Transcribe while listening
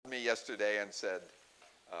yesterday and said,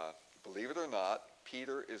 believe it or not,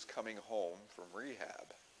 Peter is coming home from rehab.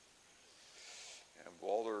 And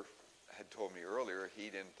Walter had told me earlier he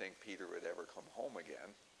didn't think Peter would ever come home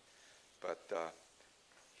again. But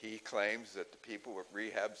he claims that the people at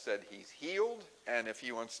rehab said he's healed, and if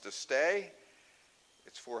he wants to stay,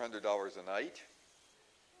 it's $400 a night,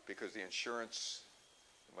 because the insurance,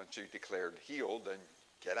 once you're declared healed, then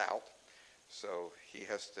get out. So he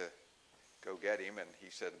has to go get him. And he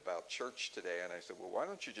said about church today, and I said, well, why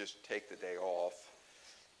don't you just take the day off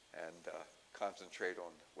and concentrate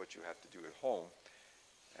on what you have to do at home,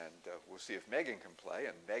 and we'll see if Megan can play.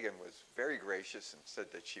 And Megan was very gracious and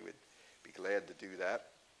said that she would be glad to do that.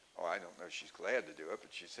 Oh, I don't know if she's glad to do it,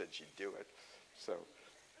 but she said she'd do it.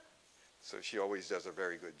 So she always does a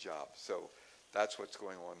very good job. So that's what's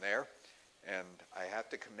going on there. And I have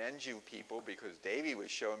to commend you people, because Davey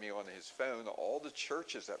was showing me on his phone all the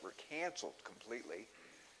churches that were canceled completely,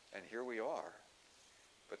 and here we are.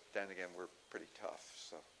 But then again, we're pretty tough,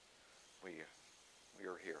 so we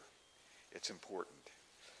are here. It's important.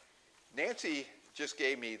 Nancy just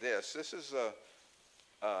gave me this. This is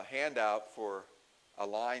a handout for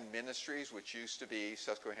Align Ministries, which used to be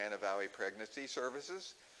Susquehanna Valley Pregnancy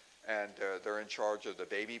Services, and they're in charge of the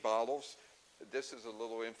baby bottles. This is a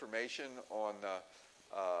little information on,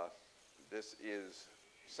 this is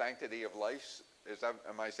Sanctity of Life.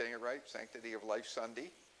 Am I saying it right? Sanctity of Life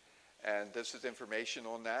Sunday. And this is information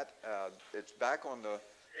on that. It's back on the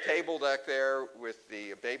table back there with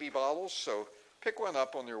the baby bottles. So pick one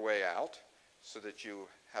up on your way out so that you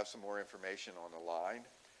have some more information on the line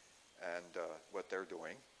and what they're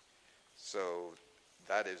doing. So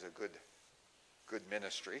that is a good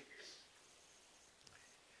ministry.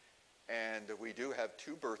 And we do have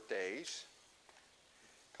 2 birthdays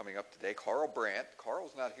coming up today. Carl Brandt.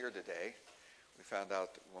 Carl's not here today. We found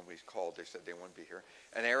out when we called, they said they wouldn't be here.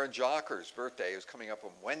 And Aaron Jocker's birthday is coming up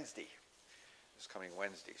on Wednesday. It's coming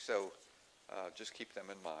Wednesday. So just keep them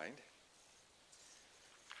in mind.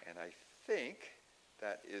 And I think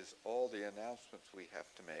that is all the announcements we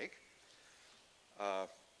have to make.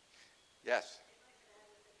 Yes?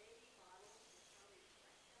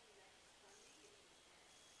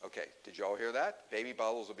 Okay, did you all hear that? Baby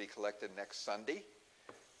bottles will be collected next Sunday.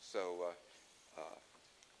 So,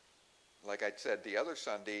 like I said the other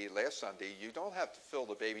Sunday, last Sunday, you don't have to fill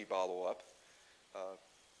the baby bottle up.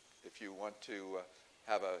 If you want to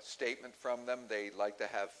have a statement from them, they like to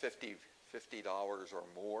have $50 or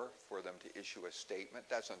more for them to issue a statement.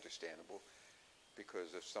 That's understandable,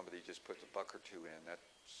 because if somebody just puts $1 or $2 in,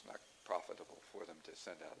 that's not profitable for them to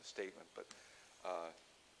send out a statement. But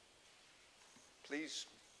please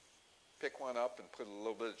pick one up and put a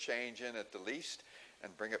little bit of change in at the least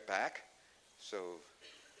and bring it back. So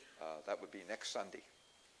that would be next Sunday.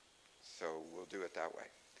 So we'll do it that way.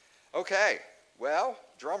 Okay, well,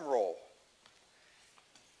 drum roll.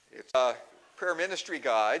 It's a prayer ministry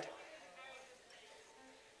guide.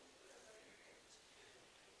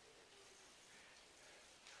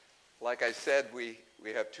 Like I said, we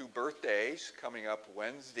have 2 birthdays coming up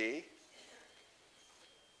Wednesday.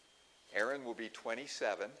 Aaron will be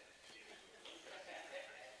 27.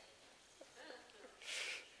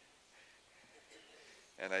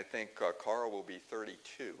 And I think Carl will be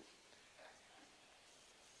 32.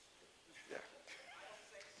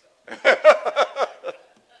 Yeah.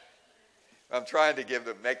 I'm trying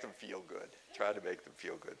to make them feel good. Try to make them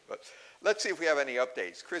feel good. But let's see if we have any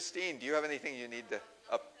updates. Christine, do you have anything you need to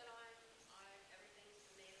up?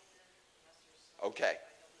 Okay.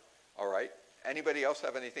 All right. Anybody else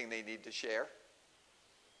have anything they need to share?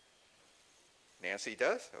 Nancy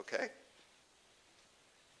does? Okay.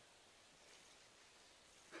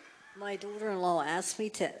 My daughter-in-law asked me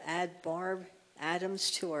to add Barb Adams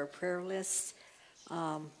to our prayer list.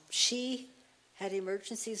 She had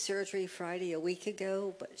emergency surgery Friday a week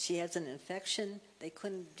ago, but she has an infection. They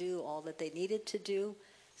couldn't do all that they needed to do,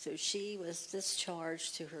 so she was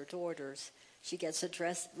discharged to her daughters. She gets her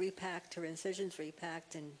dress repacked, her incisions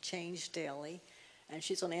repacked, and changed daily. And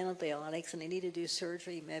she's on antibiotics, and they need to do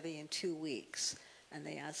surgery maybe in 2 weeks. And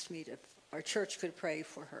they asked me if our church could pray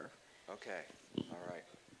for her. Okay. All right.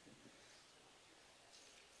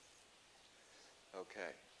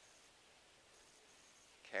 Okay.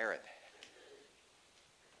 Karen.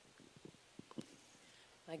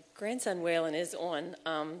 My grandson Waylon is on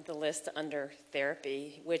the list under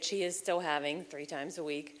therapy, which he is still having 3 times a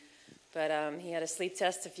week. But he had a sleep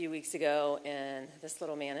test a few weeks ago, and this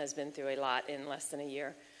little man has been through a lot in less than a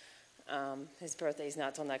year. His birthday's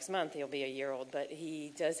not till next month. He'll be a year old. But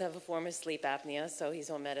he does have a form of sleep apnea, so he's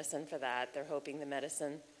on medicine for that. They're hoping the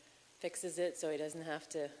medicine fixes it so he doesn't have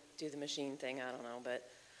to do the machine thing. I don't know. But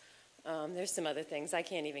There's some other things. I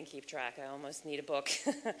can't even keep track. I almost need a book.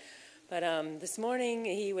 But this morning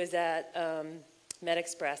he was at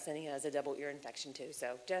MedExpress, and he has a double ear infection too.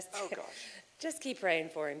 So Oh, gosh. just keep praying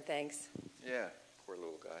for him. Thanks. Yeah, poor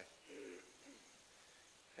little guy.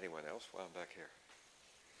 Anyone else while I'm back here?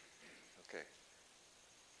 Okay.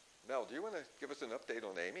 Mel, do you want to give us an update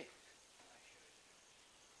on Amy?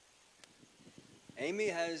 Amy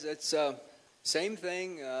has, it's same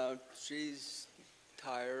thing. She's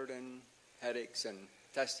tired and headaches and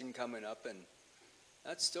testing coming up, and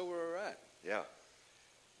that's still where we're at. Yeah.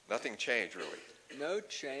 Nothing changed, really. No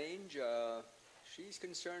change. She's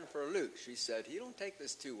concerned for Luke. She said, he don't take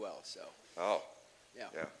this too well, so. Oh. Yeah.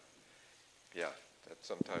 Yeah. Yeah. That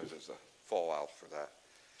sometimes is a fallout for that.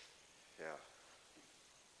 Yeah.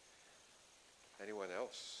 Anyone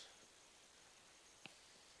else?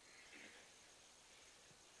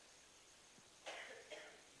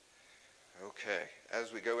 Okay.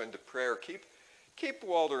 As we go into prayer, keep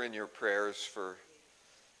Walter in your prayers for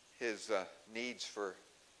his needs for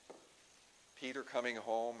Peter coming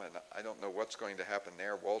home, and I don't know what's going to happen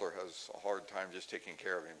there. Walter has a hard time just taking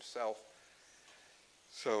care of himself.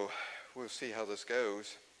 So we'll see how this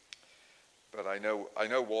goes. But I know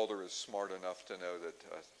Walter is smart enough to know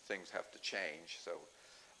that things have to change, so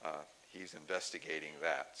he's investigating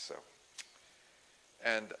that. So,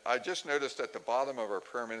 and I just noticed at the bottom of our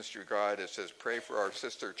prayer ministry guide it says, "Pray for our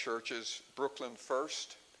sister churches, Brooklyn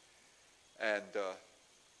First," and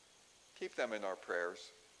keep them in our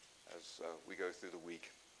prayers as we go through the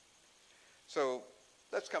week. So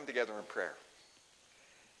let's come together in prayer.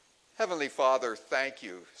 Heavenly Father, thank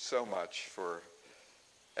you so much for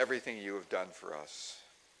everything you have done for us.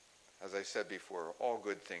 As I said before, all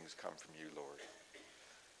good things come from you, Lord.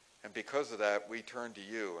 And because of that, we turn to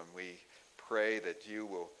you and we pray that you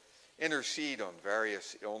will intercede on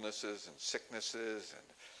various illnesses and sicknesses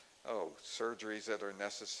and, surgeries that are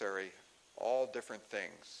necessary, all different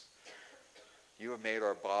things. You have made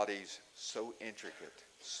our bodies so intricate,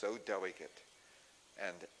 so delicate,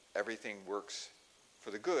 and everything works for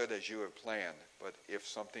the good as you have planned. But if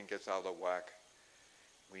something gets out of whack,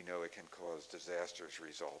 we know it can cause disastrous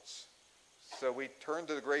results. So we turn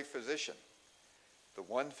to the great physician, the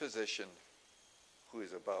one physician who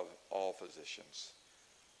is above all physicians,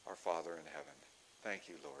 our Father in heaven. Thank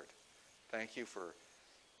you, Lord. Thank you for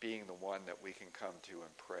being the one that we can come to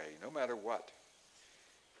and pray, no matter what.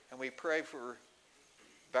 And we pray for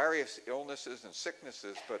various illnesses and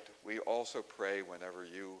sicknesses, but we also pray whenever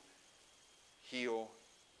you heal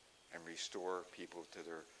and restore people to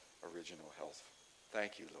their original health.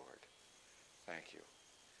 Thank you, Lord. Thank you.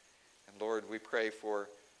 And Lord, we pray for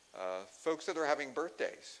folks that are having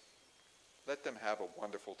birthdays. Let them have a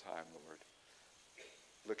wonderful time, Lord.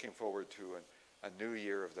 Looking forward to a new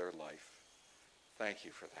year of their life. Thank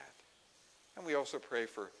you for that. And we also pray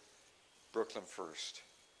for Brooklyn First,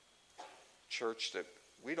 church that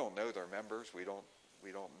we don't know their members. We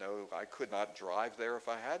don't know. I could not drive there if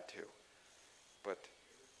I had to. But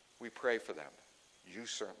we pray for them. You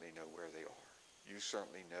certainly know where they are. You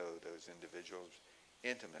certainly know those individuals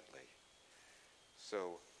intimately.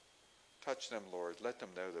 So touch them, Lord. Let them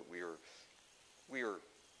know that we are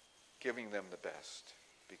giving them the best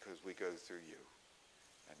because we go through you.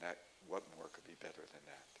 And that, what more could be better than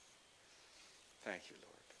that? Thank you,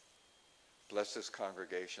 Lord. Bless this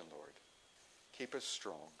congregation, Lord. Keep us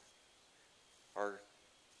strong. Our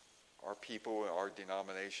people, our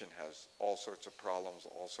denomination has all sorts of problems,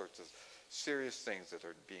 all sorts of serious things that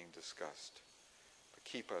are being discussed. But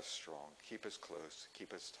keep us strong, keep us close,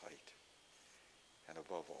 keep us tight. And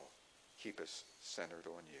above all, keep us centered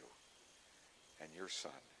on you and your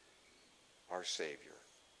Son, our Savior,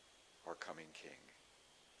 our coming King,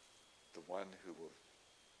 the one who will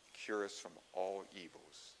cure us from all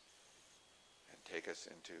evils and take us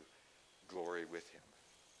into glory with him.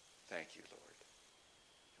 Thank you, Lord.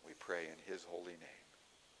 We pray in his holy name.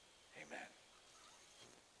 Amen.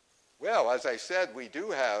 Well, as I said, we do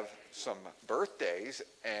have some birthdays,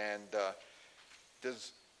 and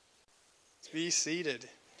Be seated.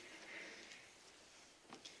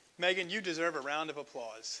 Megan, you deserve a round of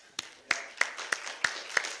applause.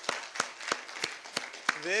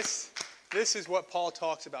 This is what Paul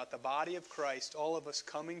talks about, the body of Christ, all of us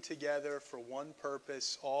coming together for one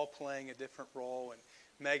purpose, all playing a different role. And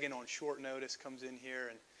Megan, on short notice, comes in here,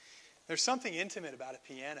 and there's something intimate about a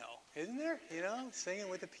piano, isn't there? You know, singing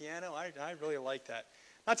with a piano, I really like that.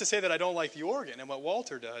 Not to say that I don't like the organ and what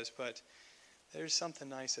Walter does, but there's something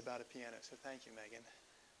nice about a piano, so thank you, Megan.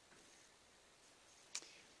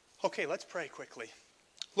 Okay, let's pray quickly.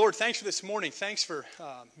 Lord, thanks for this morning. Thanks for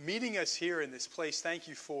meeting us here in this place. Thank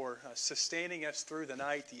you for sustaining us through the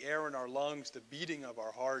night, the air in our lungs, the beating of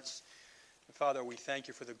our hearts. And Father, we thank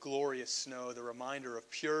you for the glorious snow, the reminder of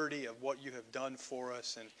purity of what you have done for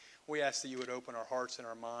us. And we ask that you would open our hearts and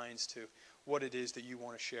our minds to what it is that you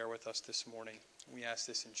want to share with us this morning. We ask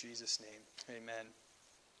this in Jesus' name. Amen.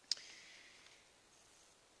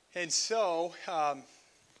 And so,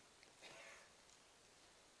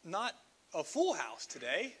 not a full house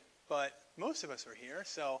today, but most of us are here.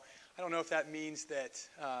 So I don't know if that means that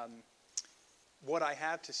what I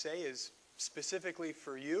have to say is specifically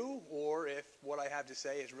for you, or if what I have to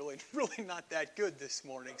say is really not that good this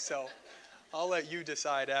morning. So I'll let you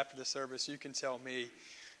decide after the service. You can tell me.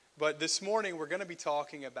 But this morning we're going to be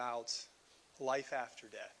talking about life after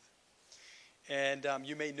death. And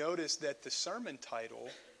you may notice that the sermon title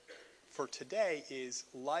for today is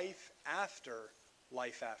Life After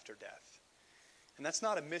Death. And that's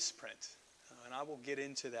not a misprint, and I will get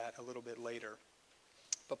into that a little bit later.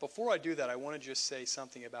 But before I do that, I want to just say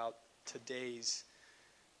something about today's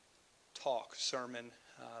sermon.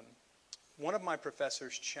 One of my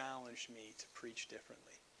professors challenged me to preach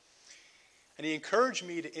differently. And he encouraged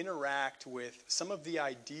me to interact with some of the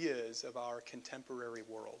ideas of our contemporary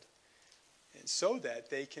world, and so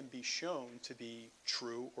that they can be shown to be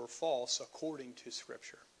true or false according to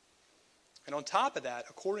Scripture. And on top of that,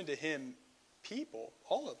 according to him, people,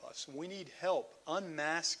 all of us, we need help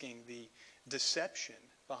unmasking the deception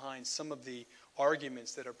behind some of the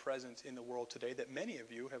arguments that are present in the world today that many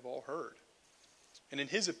of you have all heard. And in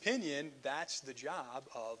his opinion, that's the job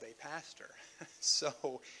of a pastor.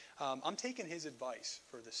 So I'm taking his advice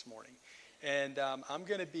for this morning. And I'm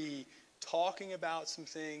going to be talking about some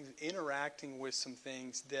things, interacting with some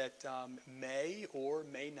things that may or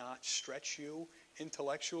may not stretch you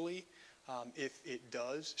intellectually. If it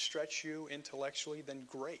does stretch you intellectually, then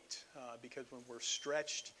great, because when we're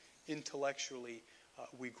stretched intellectually,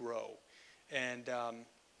 we grow. And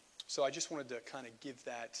so I just wanted to kind of give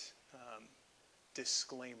that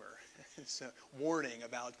disclaimer, it's a warning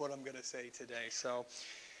about what I'm going to say today. So,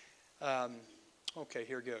 okay,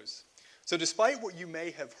 here goes. So despite what you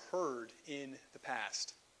may have heard in the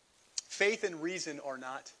past, faith and reason are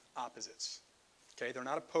not opposites. Okay, they're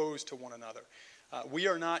not opposed to one another. We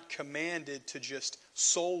are not commanded to just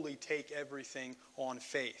solely take everything on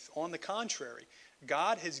faith. On the contrary,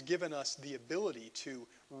 God has given us the ability to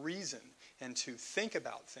reason and to think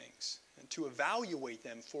about things and to evaluate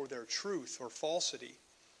them for their truth or falsity.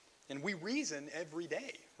 And we reason every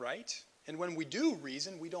day, right? And when we do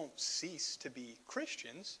reason, we don't cease to be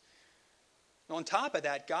Christians. On top of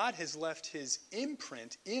that, God has left his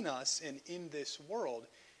imprint in us and in this world.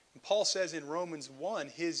 And Paul says in Romans 1,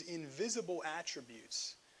 his invisible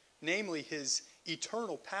attributes, namely his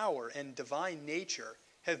eternal power and divine nature,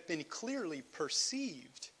 have been clearly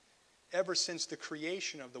perceived ever since the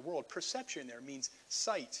creation of the world. Perception there means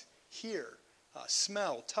sight, hear,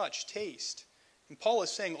 smell, touch, taste. And Paul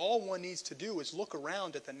is saying all one needs to do is look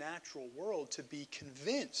around at the natural world to be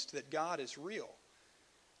convinced that God is real.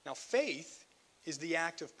 Now, faith is the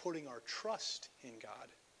act of putting our trust in God,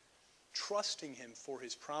 trusting him for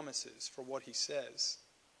his promises, for what he says.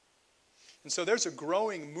 And so there's a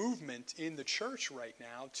growing movement in the church right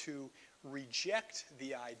now to reject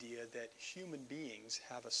the idea that human beings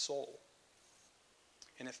have a soul.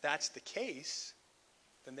 And if that's the case,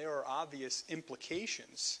 then there are obvious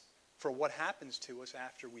implications for what happens to us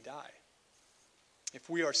after we die. If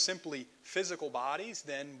we are simply physical bodies,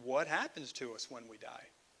 then what happens to us when we die?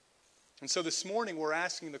 And so this morning we're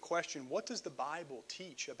asking the question, what does the Bible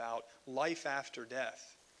teach about life after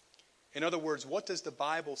death? In other words, what does the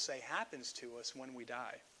Bible say happens to us when we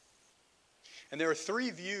die? And there are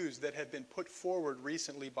three views that have been put forward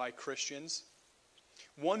recently by Christians.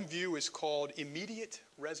 One view is called immediate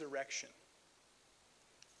resurrection.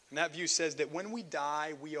 And that view says that when we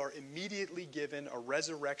die, we are immediately given a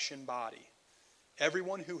resurrection body.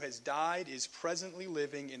 Everyone who has died is presently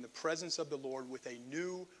living in the presence of the Lord with a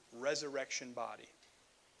new resurrection body.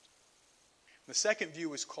 The second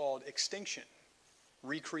view is called extinction,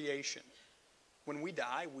 recreation. When we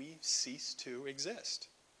die, we cease to exist.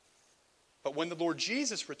 But when the Lord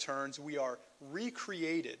Jesus returns, we are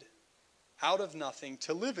recreated out of nothing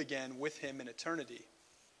to live again with him in eternity.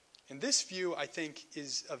 And this view, I think,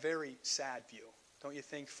 is a very sad view, don't you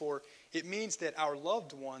think? For it means that our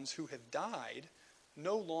loved ones who have died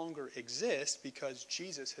no longer exist because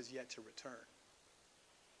Jesus has yet to return.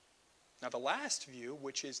 Now, the last view,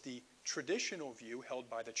 which is the traditional view held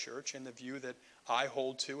by the church and the view that I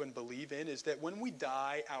hold to and believe in, is that when we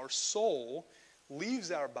die, our soul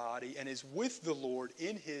leaves our body and is with the Lord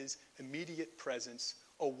in his immediate presence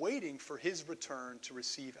awaiting for his return to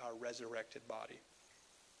receive our resurrected body.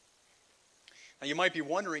 Now you might be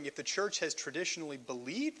wondering if the church has traditionally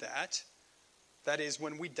believed that is,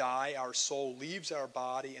 when we die, our soul leaves our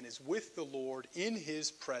body and is with the Lord in his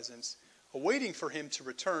presence, awaiting for him to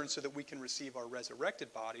return so that we can receive our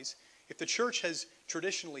resurrected bodies. If the church has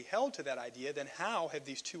traditionally held to that idea, then how have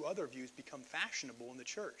these two other views become fashionable in the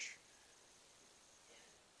church?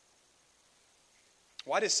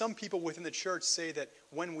 Why do some people within the church say that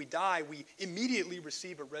when we die, we immediately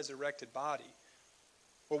receive a resurrected body?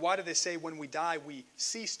 Or why do they say when we die, we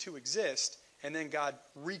cease to exist, and then God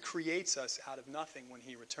recreates us out of nothing when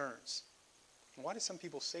he returns? And why do some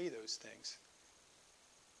people say those things?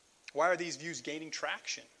 Why are these views gaining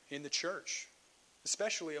traction in the church,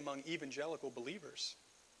 especially among evangelical believers?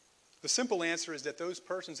 The simple answer is that those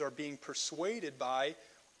persons are being persuaded by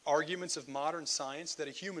arguments of modern science that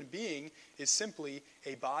a human being is simply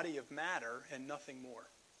a body of matter and nothing more.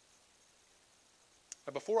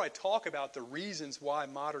 Now, before I talk about the reasons why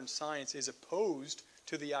modern science is opposed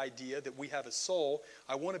to the idea that we have a soul,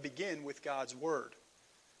 I want to begin with God's Word,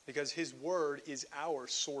 because his Word is our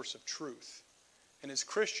source of truth. And as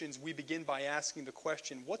Christians, we begin by asking the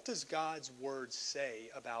question, what does God's Word say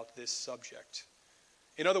about this subject?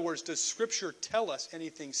 In other words, does Scripture tell us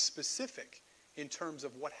anything specific in terms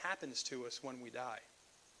of what happens to us when we die?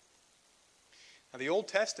 Now, the Old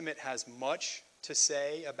Testament has much to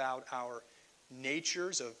say about our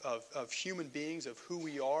natures of human beings, of who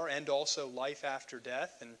we are, and also life after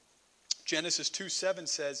death. And Genesis 2:7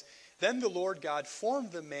 says, "Then the Lord God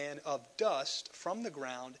formed the man of dust from the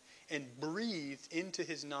ground and breathed into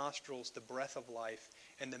his nostrils the breath of life,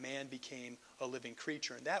 and the man became a living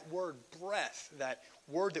creature." And that word breath, that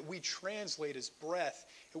word that we translate as breath,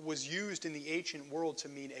 it was used in the ancient world to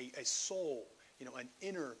mean a soul, an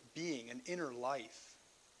inner being, an inner life.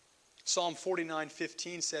 Psalm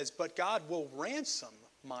 49:15 says, "But God will ransom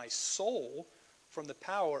my soul from the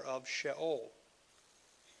power of Sheol."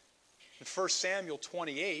 In 1 Samuel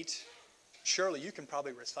 28, surely you can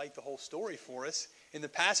probably recite the whole story for us. In the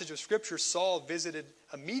passage of Scripture, Saul visited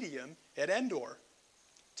a medium at Endor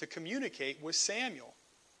to communicate with Samuel.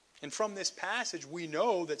 And from this passage, we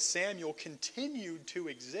know that Samuel continued to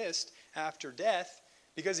exist after death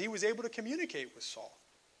because he was able to communicate with Saul.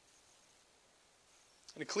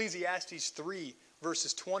 And Ecclesiastes 3,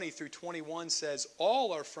 verses 20 through 21 says,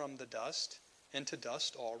 "All are from the dust, and to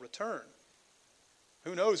dust all return."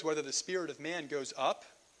 Who knows whether the spirit of man goes up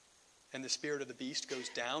and the spirit of the beast goes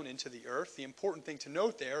down into the earth? The important thing to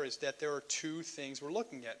note there is that there are two things we're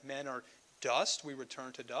looking at. Men are dust, we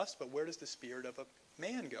return to dust, but where does the spirit of a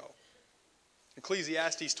man go?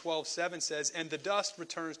 Ecclesiastes 12:7 says, "And the dust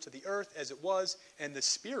returns to the earth as it was, and the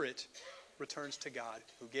spirit returns to God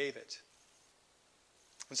who gave it."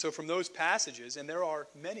 And so from those passages, and there are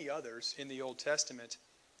many others in the Old Testament,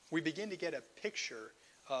 we begin to get a picture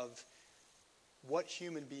of what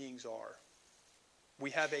human beings are.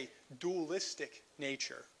 We have a dualistic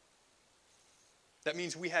nature. That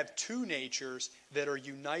means we have two natures that are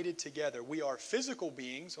united together. We are physical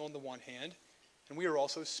beings on the one hand, and we are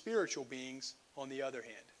also spiritual beings on the other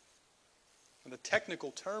hand. And the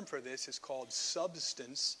technical term for this is called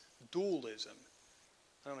substance dualism.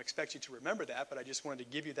 I don't expect you to remember that, but I just wanted to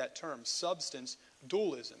give you that term, substance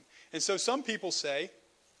dualism. And so some people could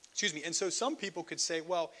say,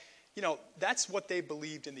 well, that's what they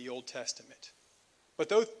believed in the Old Testament. But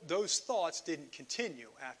those thoughts didn't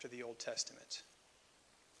continue after the Old Testament.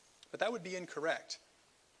 But that would be incorrect.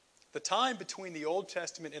 The time between the Old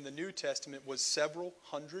Testament and the New Testament was several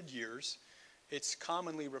hundred years. It's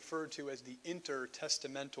commonly referred to as the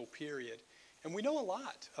intertestamental period. And we know a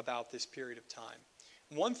lot about this period of time.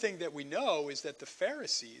 One thing that we know is that the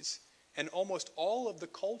Pharisees and almost all of the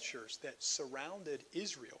cultures that surrounded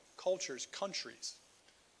Israel, countries,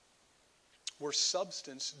 were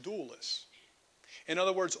substance dualists. In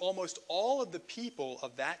other words, almost all of the people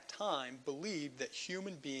of that time believed that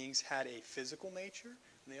human beings had a physical nature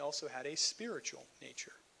and they also had a spiritual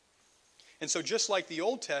nature. And so just like the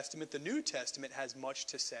Old Testament, the New Testament has much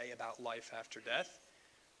to say about life after death.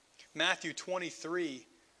 Matthew 23,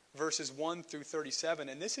 verses 1 through 37,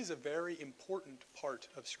 and this is a very important part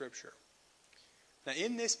of Scripture. Now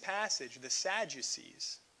in this passage, the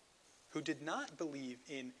Sadducees, who did not believe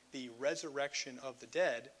in the resurrection of the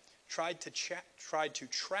dead, tried to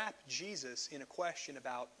trap Jesus in a question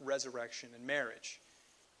about resurrection and marriage.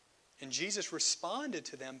 And Jesus responded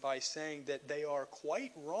to them by saying that they are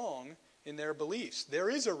quite wrong in their beliefs. There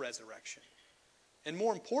is a resurrection. And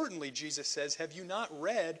more importantly, Jesus says, "Have you not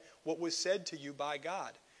read what was said to you by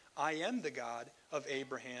God? I am the God of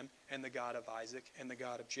Abraham and the God of Isaac and the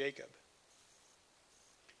God of Jacob."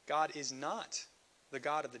 God is not the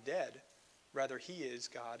God of the dead. Rather, he is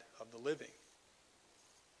God of the living.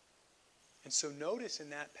 And so notice in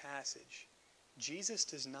that passage, Jesus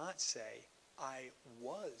does not say, I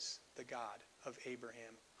was the God of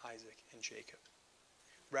Abraham, Isaac, and Jacob.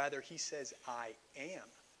 Rather, he says, I am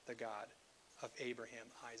the God of Abraham,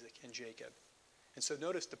 Isaac, and Jacob. And so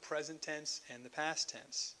notice the present tense and the past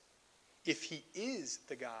tense. If he is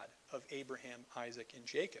the God of Abraham, Isaac, and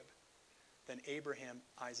Jacob, then Abraham,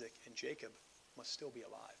 Isaac, and Jacob must still be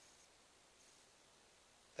alive.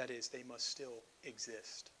 That is, they must still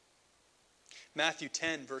exist. Matthew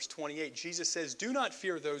 10, verse 28, Jesus says, do not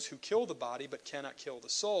fear those who kill the body but cannot kill the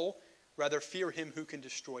soul. Rather, fear him who can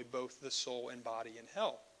destroy both the soul and body in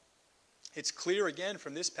hell. It's clear again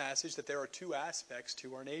from this passage that there are two aspects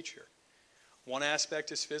to our nature. One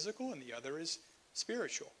aspect is physical and the other is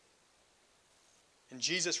spiritual. And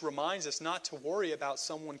Jesus reminds us not to worry about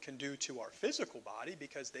someone can do to our physical body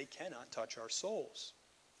because they cannot touch our souls.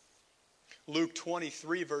 Luke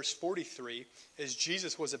 23, verse 43, as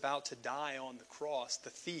Jesus was about to die on the cross, the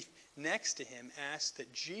thief next to him asked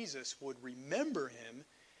that Jesus would remember him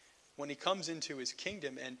when he comes into his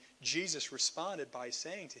kingdom, and Jesus responded by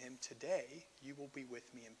saying to him, today you will be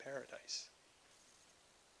with me in paradise.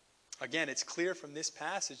 Again, it's clear from this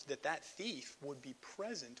passage that that thief would be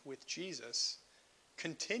present with Jesus,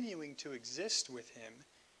 continuing to exist with him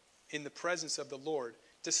in the presence of the Lord,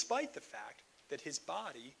 despite the fact that his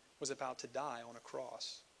body was about to die on a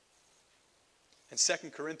cross. In 2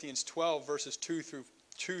 Corinthians 12, verses 2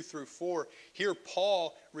 through 4, here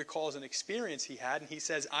Paul recalls an experience he had, and he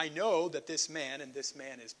says, I know that this man, and this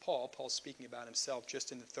man is Paul. Paul's speaking about himself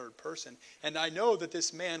just in the third person. And I know that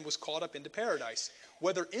this man was caught up into paradise.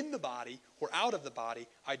 Whether in the body or out of the body,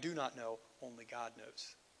 I do not know. Only God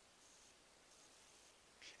knows.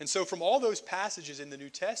 And so from all those passages in the New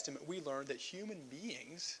Testament, we learn that human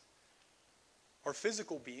beings are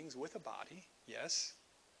physical beings with a body, yes,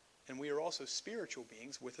 and we are also spiritual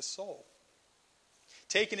beings with a soul.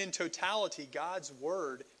 Taken in totality, God's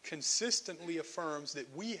word consistently affirms that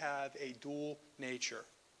we have a dual nature.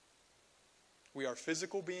 We are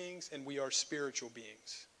physical beings and we are spiritual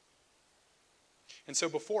beings. And so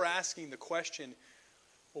before asking the question,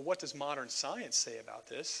 well, what does modern science say about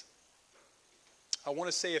this? I want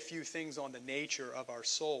to say a few things on the nature of our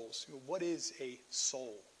souls. What is a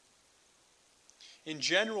soul? In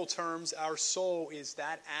general terms, our soul is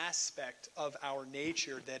that aspect of our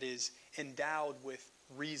nature that is endowed with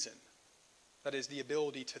reason. That is the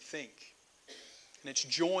ability to think. And it's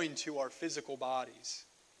joined to our physical bodies.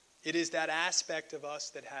 It is that aspect of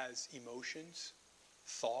us that has emotions,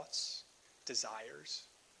 thoughts, desires,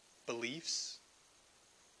 beliefs.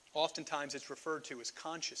 Oftentimes it's referred to as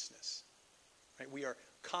consciousness. Right? We are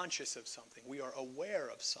conscious of something. We are aware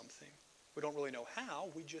of something. We don't really know how.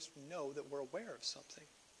 We just know that we're aware of something.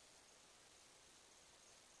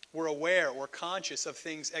 We're aware or conscious of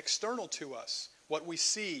things external to us. What we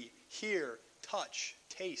see, hear, touch,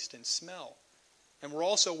 taste, and smell. And we're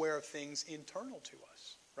also aware of things internal to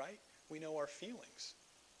us, right? We know our feelings.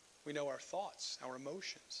 We know our thoughts, our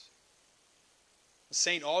emotions.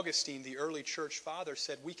 St. Augustine, the early church father,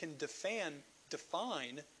 said we can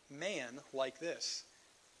define man like this.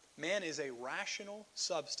 Man is a rational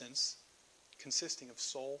substance consisting of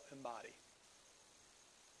soul and body.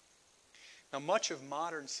 Now, much of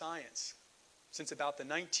modern science, since about the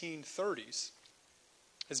 1930s,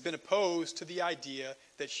 has been opposed to the idea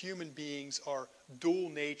that human beings are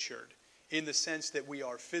dual-natured in the sense that we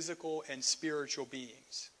are physical and spiritual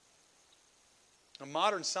beings. Now,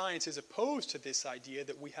 modern science is opposed to this idea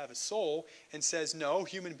that we have a soul and says, no,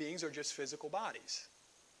 human beings are just physical bodies.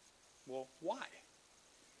 Well, why?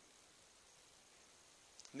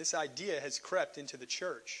 And this idea has crept into the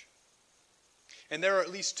church. And there are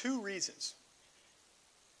at least two reasons.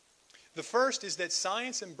 The first is that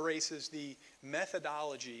science embraces the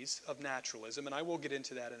methodologies of naturalism, and I will get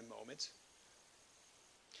into that in a moment.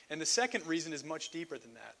 And the second reason is much deeper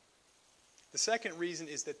than that. The second reason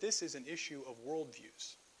is that this is an issue of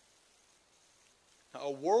worldviews. Now,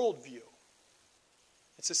 a worldview,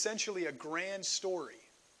 it's essentially a grand story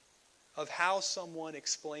of how someone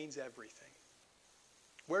explains everything.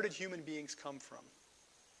 Where did human beings come from?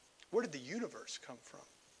 Where did the universe come from?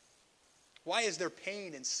 Why is there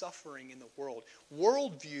pain and suffering in the world?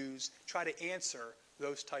 Worldviews try to answer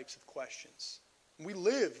those types of questions. We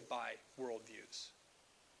live by worldviews.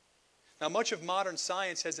 Now, much of modern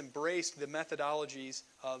science has embraced the methodologies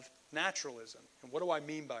of naturalism. And what do I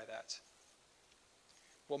mean by that?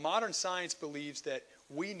 Well, modern science believes that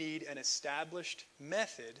we need an established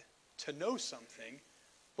method to know something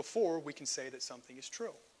before we can say that something is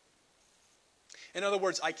true. In other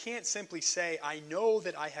words, I can't simply say, I know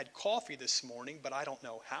that I had coffee this morning, but I don't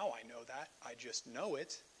know how I know that. I just know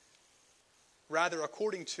it. Rather,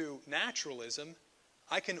 according to naturalism,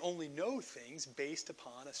 I can only know things based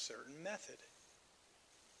upon a certain method.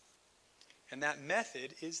 And that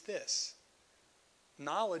method is this.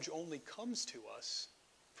 Knowledge only comes to us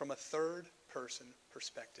from a third-person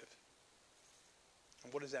perspective.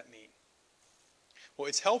 And what does that mean? Well,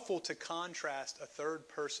 it's helpful to contrast a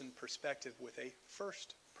third-person perspective with a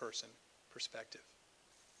first-person perspective.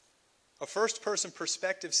 A first-person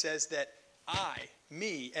perspective says that I,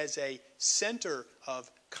 me, as a center of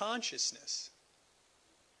consciousness,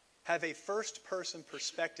 have a first-person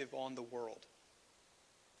perspective on the world.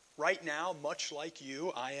 Right now, much like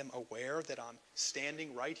you, I am aware that I'm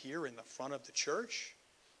standing right here in the front of the church.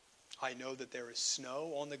 I know that there is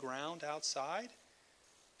snow on the ground outside.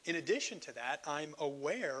 In addition to that, I'm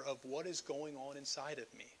aware of what is going on inside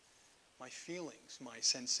of me. My feelings, my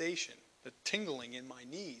sensation, the tingling in my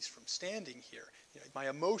knees from standing here, my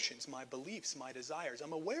emotions, my beliefs, my desires.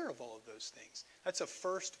 I'm aware of all of those things. That's a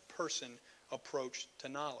first-person approach to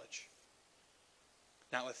knowledge.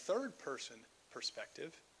 Now, a third-person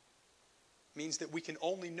perspective means that we can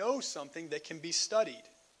only know something that can be studied.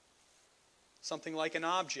 Something like an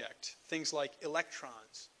object, things like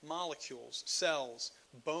electrons, molecules, cells,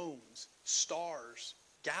 bones, stars,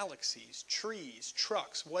 galaxies, trees,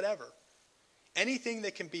 trucks, whatever. Anything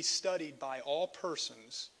that can be studied by all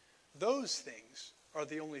persons, those things are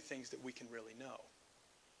the only things that we can really know.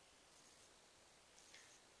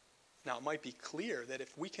 Now, it might be clear that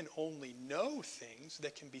if we can only know things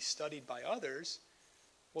that can be studied by others,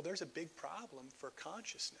 well, there's a big problem for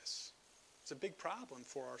consciousness. It's a big problem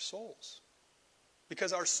for our souls.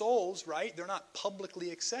 Because our souls, right, they're not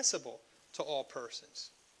publicly accessible to all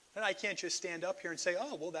persons. And I can't just stand up here and say,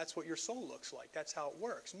 oh, well, that's what your soul looks like. That's how it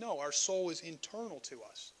works. No, our soul is internal to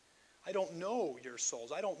us. I don't know your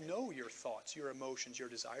souls. I don't know your thoughts, your emotions, your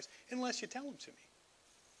desires, unless you tell them to me.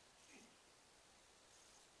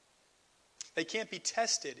 They can't be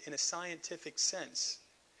tested in a scientific sense.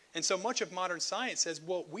 And so much of modern science says,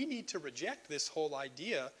 well, we need to reject this whole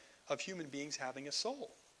idea of human beings having a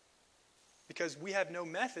soul, because we have no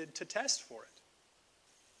method to test for it.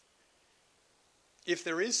 If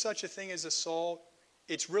there is such a thing as a soul,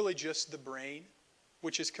 it's really just the brain,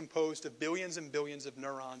 which is composed of billions and billions of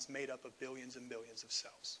neurons made up of billions and billions of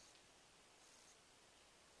cells.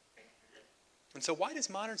 And so why does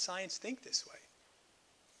modern science think this way?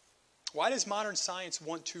 Why does modern science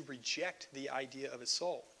want to reject the idea of a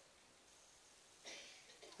soul?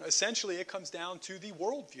 Essentially, it comes down to the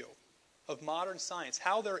worldview of modern science,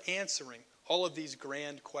 how they're answering all of these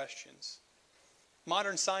grand questions.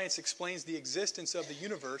 Modern science explains the existence of the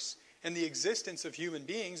universe and the existence of human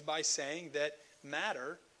beings by saying that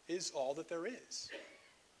matter is all that there is.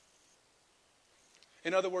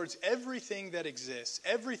 In other words, everything that exists,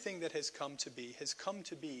 everything that has come to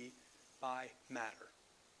be by matter.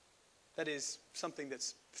 That is something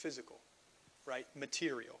that's physical, right?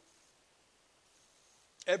 Material.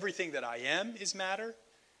 Everything that I am is matter.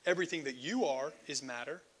 Everything that you are is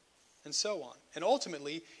matter. And so on. And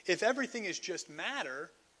ultimately, if everything is just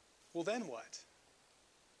matter, well then what?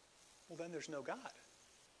 Well then there's no God.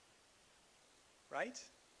 Right?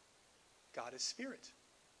 God is spirit.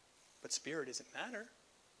 But spirit isn't matter.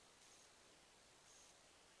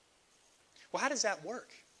 Well, how does that work?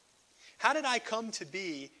 How did I come to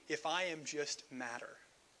be if I am just matter?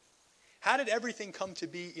 How did everything come to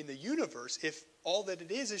be in the universe if all that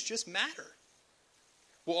it is just matter?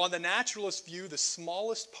 Well, on the naturalist view, the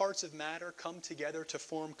smallest parts of matter come together to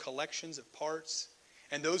form collections of parts,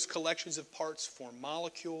 and those collections of parts form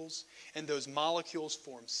molecules, and those molecules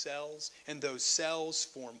form cells, and those cells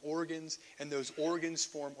form organs, and those organs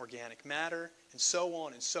form organic matter, and so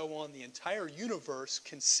on and so on. The entire universe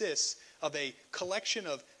consists of a collection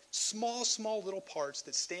of small little parts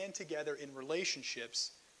that stand together in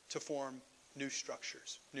relationships to form new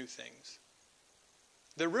structures, new things.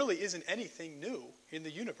 There really isn't anything new in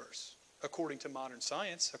the universe, according to modern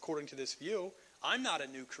science, according to this view. I'm not a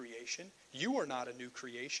new creation. You are not a new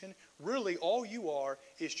creation. Really, all you are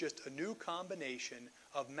is just a new combination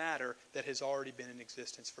of matter that has already been in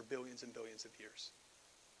existence for billions and billions of years.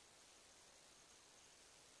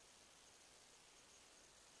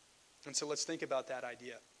 And so let's think about that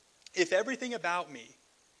idea. If everything about me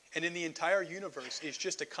and in the entire universe is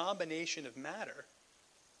just a combination of matter,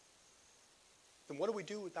 then what do we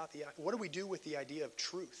do with the idea of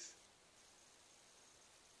truth?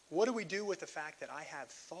 What do we do with the fact that I have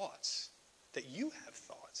thoughts, that you have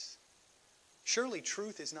thoughts? Surely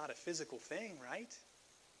truth is not a physical thing, right?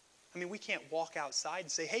 I mean, we can't walk outside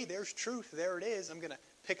and say, hey, there's truth, there it is. I'm going to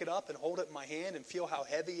pick it up and hold it in my hand and feel how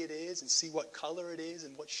heavy it is and see what color it is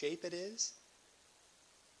and what shape it is.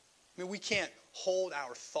 I mean, we can't hold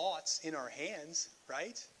our thoughts in our hands,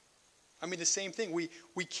 right? I mean, the same thing. We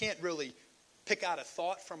can't really pick out a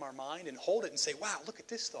thought from our mind and hold it and say, wow, look at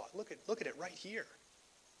this thought. Look at it right here.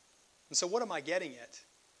 And so what am I getting at?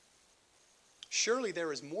 Surely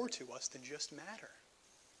there is more to us than just matter.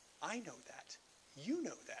 I know that. You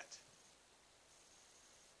know that.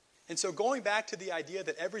 And so going back to the idea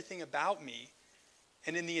that everything about me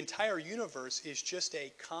and in the entire universe is just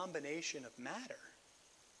a combination of matter,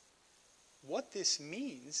 what this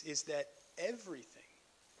means is that everything,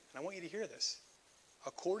 and I want you to hear this,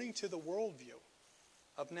 according to the worldview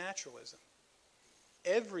of naturalism,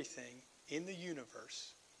 everything in the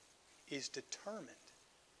universe is determined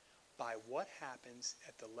by what happens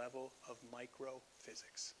at the level of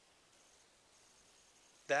microphysics.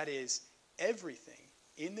 That is, everything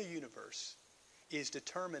in the universe is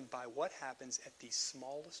determined by what happens at the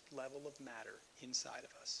smallest level of matter inside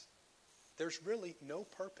of us. There's really no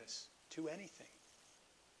purpose to anything.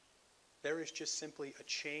 There is just simply a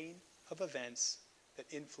chain of events that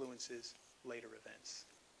influences later events.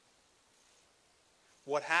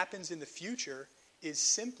 What happens in the future is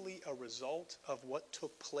simply a result of what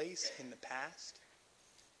took place in the past.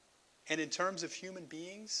 And in terms of human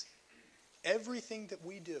beings, everything that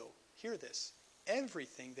we do, hear this,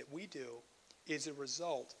 everything that we do is a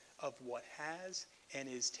result of what has and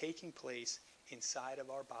is taking place inside of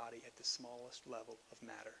our body at the smallest level of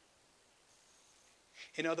matter.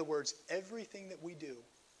 In other words, everything that we do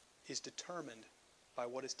is determined by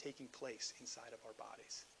what is taking place inside of our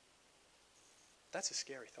bodies. That's a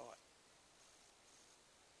scary thought.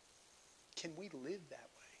 Can we live that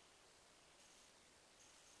way?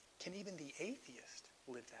 Can even the atheist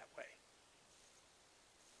live that way?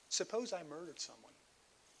 Suppose I murdered someone.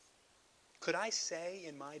 Could I say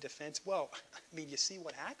in my defense, well, I mean, you see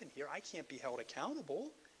what happened here. I can't be held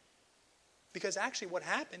accountable. Because actually what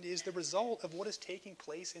happened is the result of what is taking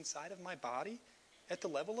place inside of my body at the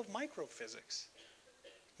level of microphysics.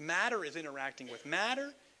 Matter is interacting with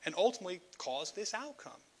matter and ultimately caused this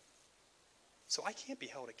outcome. So I can't be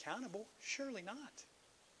held accountable. Surely not.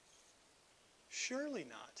 Surely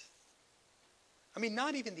not. I mean,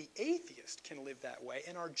 not even the atheist can live that way,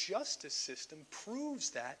 and our justice system proves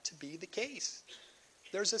that to be the case.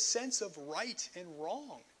 There's a sense of right and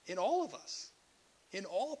wrong in all of us, in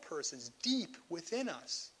all persons, deep within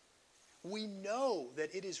us. We know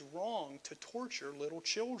that it is wrong to torture little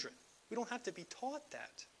children. We don't have to be taught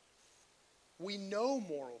that. We know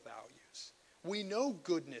moral values. We know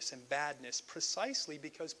goodness and badness precisely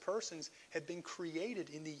because persons have been created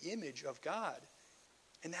in the image of God.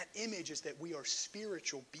 And that image is that we are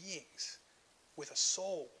spiritual beings with a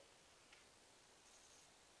soul.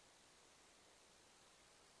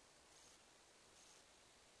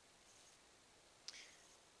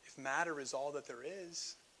 If matter is all that there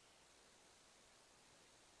is,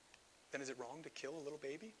 then is it wrong to kill a little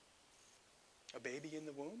baby? A baby in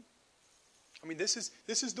the womb? I mean, this is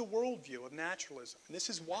the worldview of naturalism. And this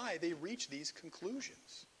is why they reach these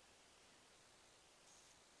conclusions.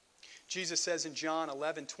 Jesus says in John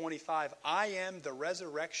 11:25, I am the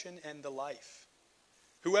resurrection and the life.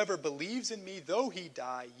 Whoever believes in me, though he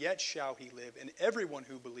die, yet shall he live. And everyone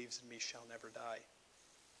who believes in me shall never die.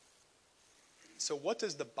 So what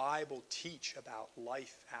does the Bible teach about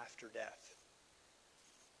life after death?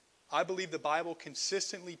 I believe the Bible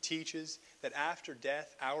consistently teaches that after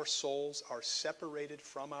death, our souls are separated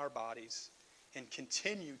from our bodies and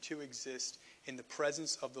continue to exist in the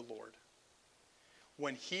presence of the Lord.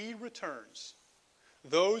 When he returns,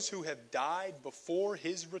 those who have died before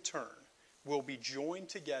his return will be joined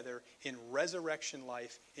together in resurrection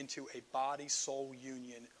life into a body-soul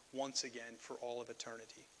union once again for all of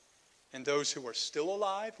eternity. And those who are still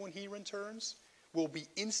alive when he returns will be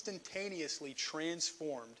instantaneously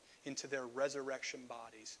transformed into their resurrection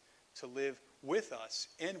bodies to live with us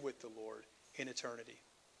and with the Lord in eternity.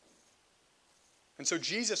 And so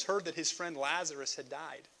Jesus heard that his friend Lazarus had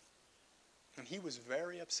died. And he was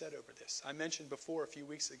very upset over this. I mentioned before a few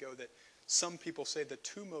weeks ago that some people say the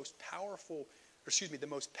most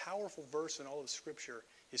powerful verse in all of Scripture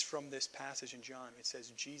is from this passage in John. It says,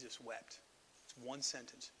 Jesus wept. It's one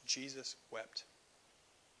sentence. Jesus wept.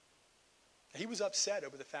 He was upset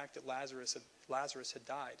over the fact that Lazarus had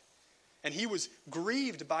died. And he was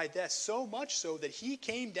grieved by death, so much so that he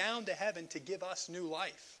came down to heaven to give us new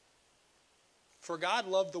life. For God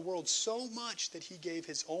loved the world so much that he gave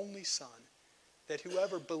his only Son, that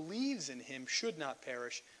whoever believes in him should not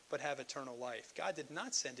perish, but have eternal life. God did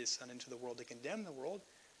not send his Son into the world to condemn the world,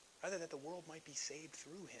 rather that the world might be saved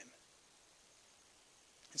through him.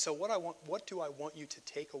 And so what do I want you to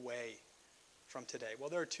take away from today? Well,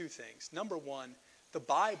 there are two things. Number one, the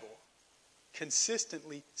Bible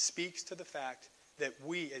consistently speaks to the fact that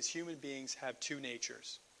we as human beings have two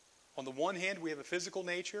natures. On the one hand, we have a physical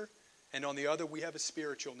nature, and on the other, we have a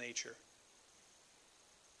spiritual nature.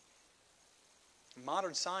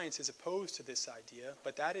 Modern science is opposed to this idea,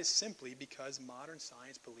 but that is simply because modern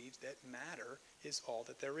science believes that matter is all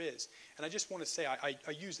that there is. And I just want to say,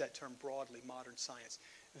 I use that term broadly, modern science.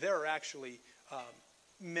 There are actually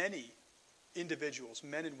many individuals,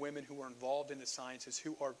 men and women, who are involved in the sciences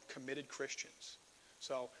who are committed Christians.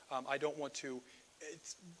 So I don't want to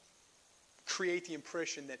create the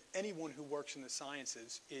impression that anyone who works in the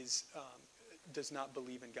sciences does not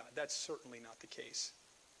believe in God. That's certainly not the case.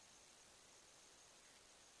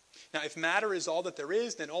 Now, if matter is all that there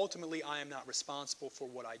is, then ultimately I am not responsible for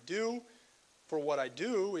what I do. For what I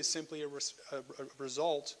do is simply a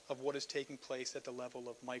result of what is taking place at the level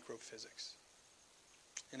of microphysics.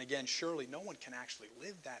 And again, surely no one can actually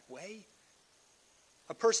live that way.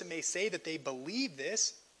 A person may say that they believe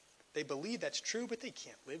this, they believe that's true, but they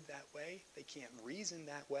can't live that way. They can't reason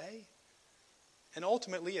that way. And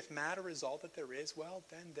ultimately, if matter is all that there is, well,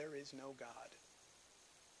 then there is no God.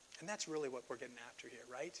 And that's really what we're getting after here,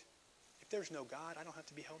 right? If there's no God, I don't have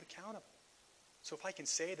to be held accountable. So if I can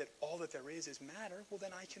say that all that there is matter, well,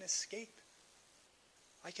 then I can escape.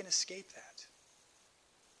 I can escape that.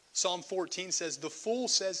 Psalm 14 says, "The fool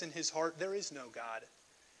says in his heart, there is no God."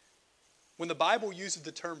 When the Bible uses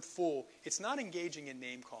the term fool, it's not engaging in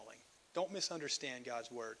name-calling. Don't misunderstand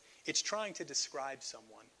God's word. It's trying to describe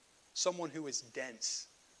someone who is dense,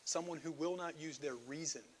 someone who will not use their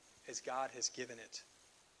reason as God has given it.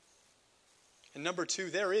 And number two,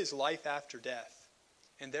 there is life after death.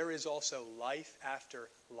 And there is also life after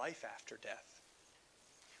death.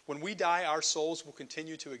 When we die, our souls will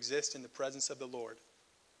continue to exist in the presence of the Lord.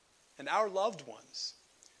 And our loved ones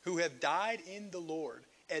who have died in the Lord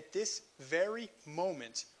at this very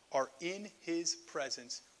moment are in his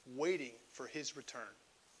presence, waiting for his return.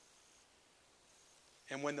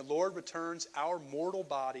 And when the Lord returns, our mortal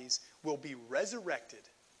bodies will be resurrected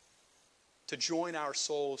to join our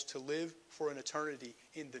souls to live for an eternity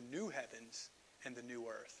in the new heavens and the new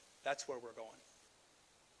earth. That's where we're going.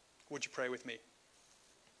 Would you pray with me?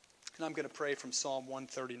 And I'm going to pray from Psalm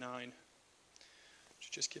 139.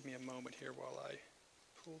 Just give me a moment here while I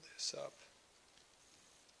pull this up.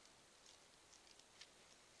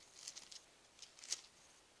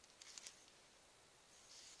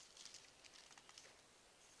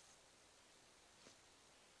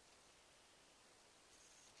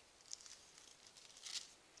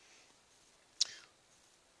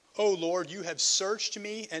 O Lord, you have searched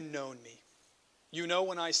me and known me. You know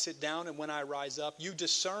when I sit down and when I rise up. You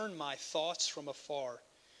discern my thoughts from afar.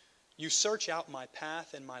 You search out my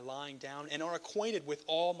path and my lying down and are acquainted with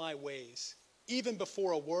all my ways. Even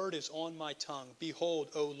before a word is on my tongue,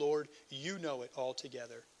 behold, O Lord, you know it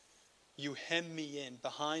altogether. You hem me in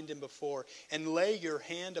behind and before and lay your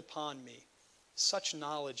hand upon me. Such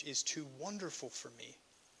knowledge is too wonderful for me.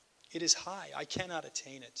 It is high, I cannot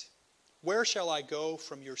attain it. Where shall I go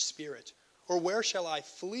from your spirit? Or where shall I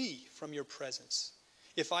flee from your presence?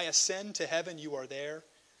 If I ascend to heaven, you are there.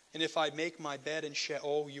 And if I make my bed in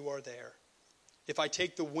Sheol, you are there. If I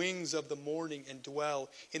take the wings of the morning and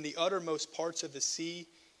dwell in the uttermost parts of the sea,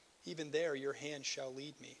 even there your hand shall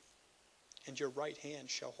lead me, and your right hand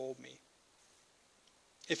shall hold me.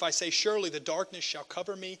 If I say, surely the darkness shall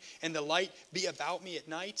cover me, and the light be about me at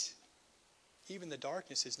night, even the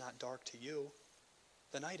darkness is not dark to you.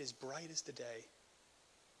 The night is bright as the day,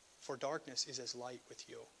 for darkness is as light with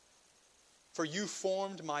you. For you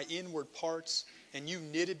formed my inward parts, and you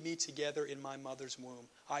knitted me together in my mother's womb.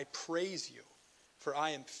 I praise you, for I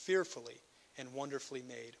am fearfully and wonderfully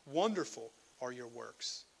made. Wonderful are your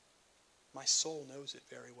works. My soul knows it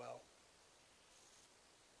very well.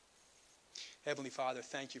 Heavenly Father,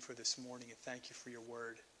 thank you for this morning, and thank you for your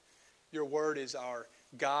word. Your word is our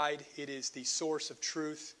guide. It is the source of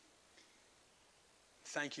truth.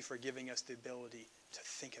 Thank you for giving us the ability to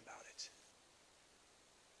think about it.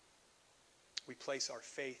 We place our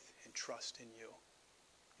faith and trust in you.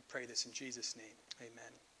 We pray this in Jesus' name.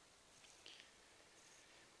 Amen.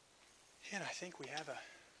 And I think we have a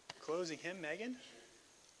closing hymn, Megan.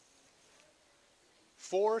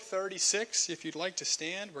 436, if you'd like to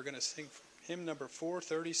stand, we're going to sing hymn number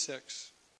 436.